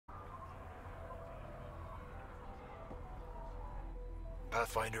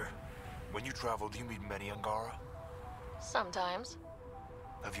Pathfinder, when you travel, do you meet many Angara? Sometimes.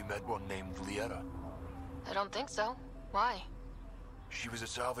 Have you met one named Ljeta? I don't think so. Why? She was a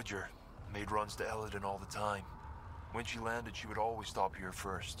salvager, made runs to Elaaden all the time. When she landed, she would always stop here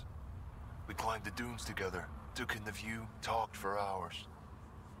first. We climbed the dunes together, took in the view, talked for hours.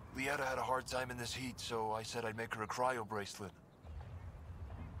 Ljeta had a hard time in this heat, so I said I'd make her a cryo bracelet.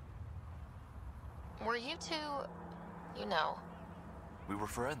 Were you two... you know? We were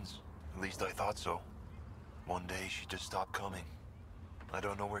friends. At least I thought so. One day, she just stopped coming. I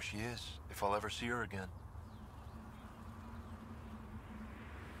don't know where she is, if I'll ever see her again.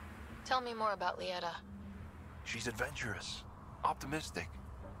 Tell me more about Ljeta. She's adventurous, optimistic.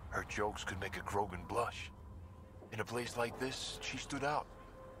 Her jokes could make a Krogan blush. In a place like this, she stood out.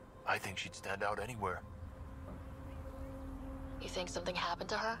 I think she'd stand out anywhere. You think something happened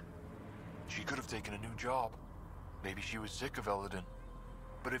to her? She could have taken a new job. Maybe she was sick of Elaaden.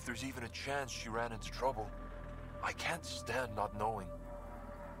 But if there's even a chance she ran into trouble, I can't stand not knowing.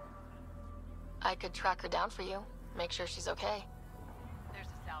 I could track her down for you. Make sure she's okay. There's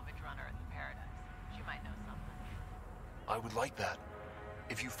a salvage runner at the Paradise. She might know something. I would like that.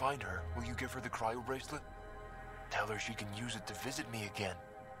 If you find her, will you give her the cryo bracelet? Tell her she can use it to visit me again.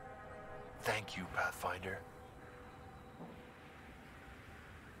 Thank you, Pathfinder.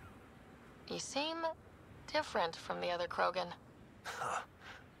 You seem different from the other Krogan.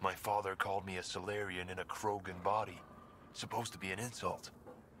 My father called me a Solarian in a Krogan body. Supposed to be an insult.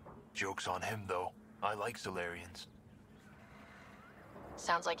 Joke's on him, though. I like Solarians.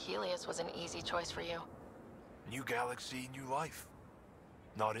 Sounds like Helios was an easy choice for you. New galaxy, new life.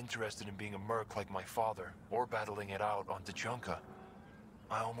 Not interested in being a merc like my father, or battling it out on Tuchanka.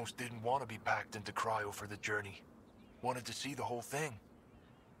 I almost didn't want to be packed into cryo for the journey. Wanted to see the whole thing.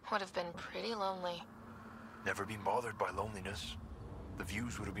 Would have been pretty lonely. Never been bothered by loneliness. The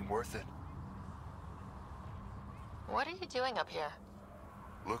views would have been worth it. What are you doing up here?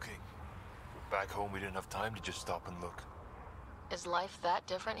 Looking. Back home we didn't have time to just stop and look. Is life that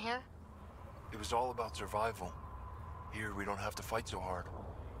different here? It was all about survival. Here we don't have to fight so hard.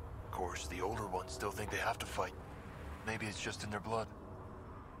 Of course, the older ones still think they have to fight. Maybe it's just in their blood.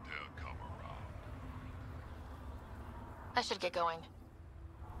 They'll come around. I should get going.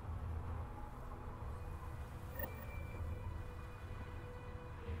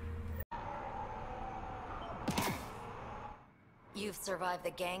 You've survived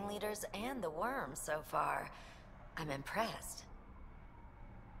the gang leaders and the worm so far. I'm impressed.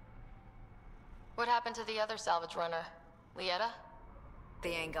 What happened to the other salvage runner? Ljeta?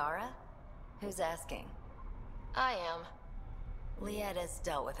 The Angara? Who's asking? I am. Ljeta's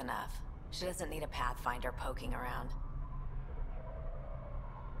dealt with enough. She doesn't need a Pathfinder poking around.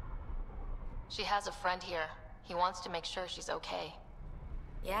 She has a friend here. He wants to make sure she's okay.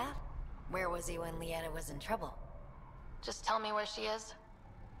 Yeah? Where was he when Ljeta was in trouble? Just tell me where she is.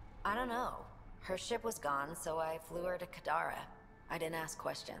 I don't know. Her ship was gone, so I flew her to Kadara. I didn't ask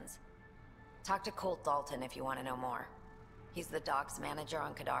questions. Talk to Colt Dalton if you want to know more. He's the docks manager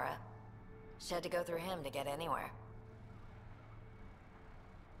on Kadara. She had to go through him to get anywhere.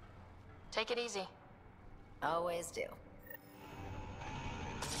 Take it easy. Always do.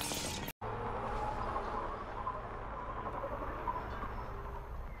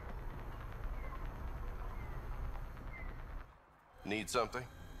 Need something?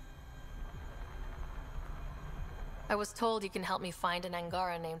 I was told you can help me find an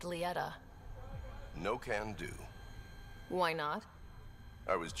Angara named Ljeta. No can do. Why not?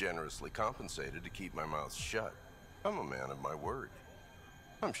 I was generously compensated to keep my mouth shut. I'm a man of my word.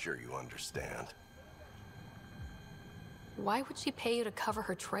 I'm sure you understand. Why would she pay you to cover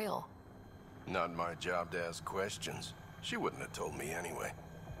her trail? Not my job to ask questions. She wouldn't have told me anyway.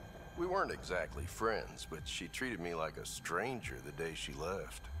 We weren't exactly friends, but she treated me like a stranger the day she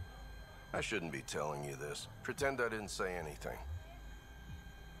left. I shouldn't be telling you this. Pretend I didn't say anything.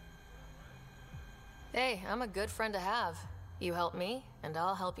 Hey, I'm a good friend to have. You help me, and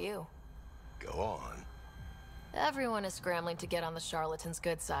I'll help you. Go on. Everyone is scrambling to get on the charlatan's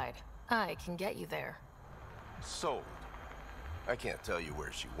good side. I can get you there. Sold. I can't tell you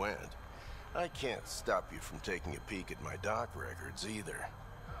where she went. I can't stop you from taking a peek at my doc records either.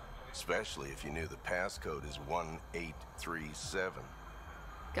 Especially if you knew the passcode is 1837.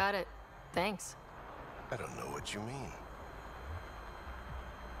 Got it. Thanks. I don't know what you mean.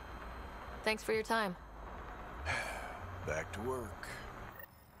 Thanks for your time. Back to work.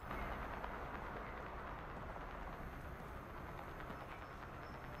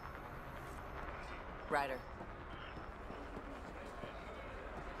 Ryder.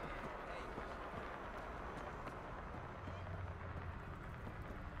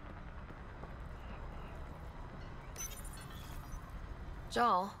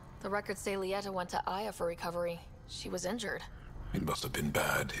 Jal, the records say Ljeta went to Aya for recovery. She was injured. It must have been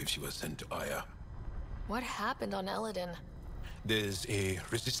bad if she was sent to Aya. What happened on Elaaden? There's a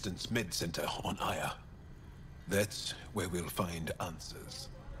resistance med center on Aya. That's where we'll find answers.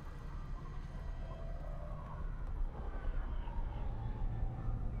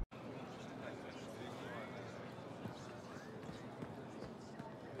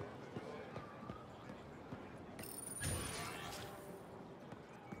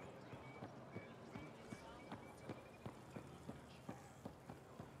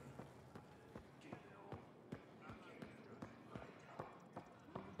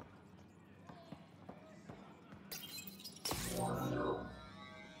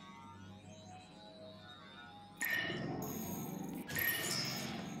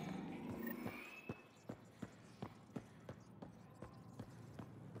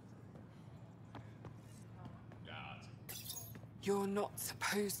 You're not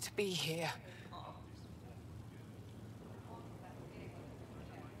supposed to be here.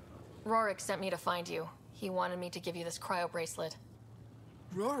 Rorik sent me to find you. He wanted me to give you this cryo bracelet.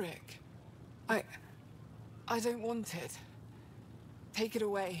 Rorik? I don't want it. Take it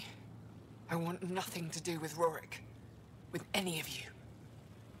away. I want nothing to do with Rorik. With any of you.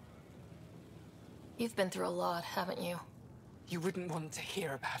 You've been through a lot, haven't you? You wouldn't want to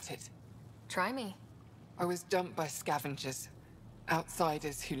hear about it. Try me. I was dumped by scavengers.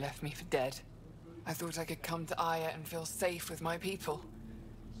 Outsiders who left me for dead. I thought I could come to Aya and feel safe with my people.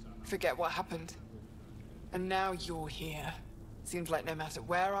 Forget what happened. And now you're here. Seems like no matter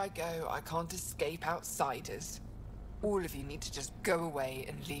where I go, I can't escape outsiders. All of you need to just go away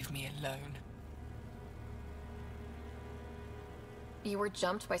and leave me alone. You were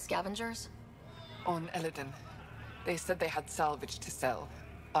jumped by scavengers? On Elaaden. They said they had salvage to sell.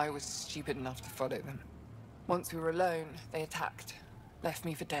 I was stupid enough to follow them. Once we were alone, they attacked. Left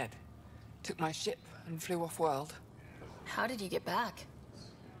me for dead. Took my ship and flew off-world. How did you get back?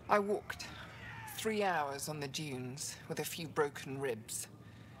 I walked. 3 hours on the dunes with a few broken ribs.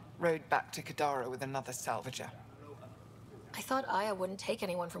 Rode back to Kadara with another salvager. I thought Aya wouldn't take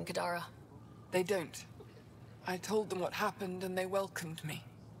anyone from Kadara. They don't. I told them what happened and they welcomed me.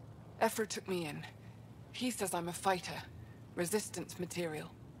 Ephra took me in. He says I'm a fighter. Resistance material.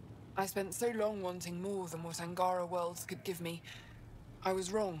 I spent so long wanting more than what Angara worlds could give me. I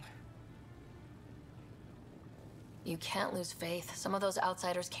was wrong. You can't lose faith. Some of those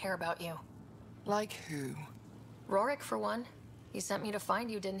outsiders care about you. Like who? Rorik, for one. He sent me to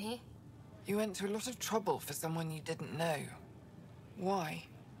find you, didn't he? You went to a lot of trouble for someone you didn't know. Why?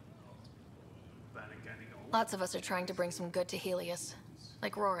 Lots of us are trying to bring some good to Helios.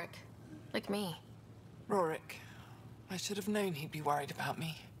 Like Rorik. Like me. Rorik. I should have known he'd be worried about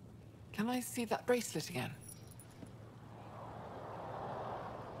me. Can I see that bracelet again?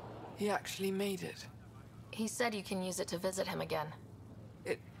 He actually made it. He said you can use it to visit him again.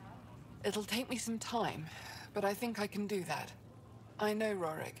 It'll take me some time, but I think I can do that. I know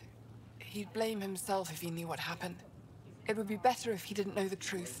Rorik. He'd blame himself if he knew what happened. It would be better if he didn't know the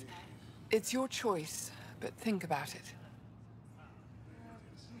truth. It's your choice, but think about it.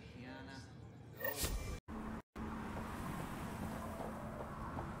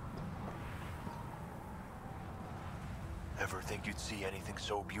 Ever think you'd see anything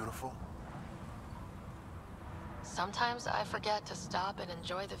so beautiful? Sometimes I forget to stop and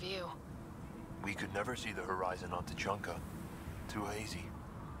enjoy the view. We could never see the horizon on Tuchanka. Too hazy.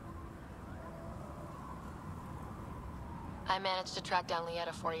 I managed to track down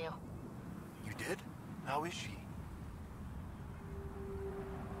Ljeta for you. You did? How is she?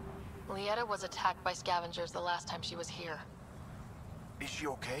 Ljeta was attacked by scavengers the last time she was here. Is she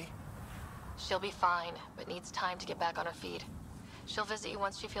okay? She'll be fine, but needs time to get back on her feet. She'll visit you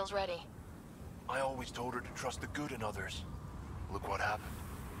once she feels ready. I always told her to trust the good in others. Look what happened.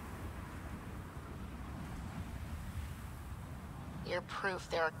 You're proof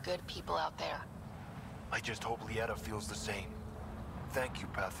there are good people out there. I just hope Ljeta feels the same. Thank you,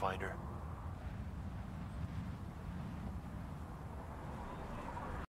 Pathfinder.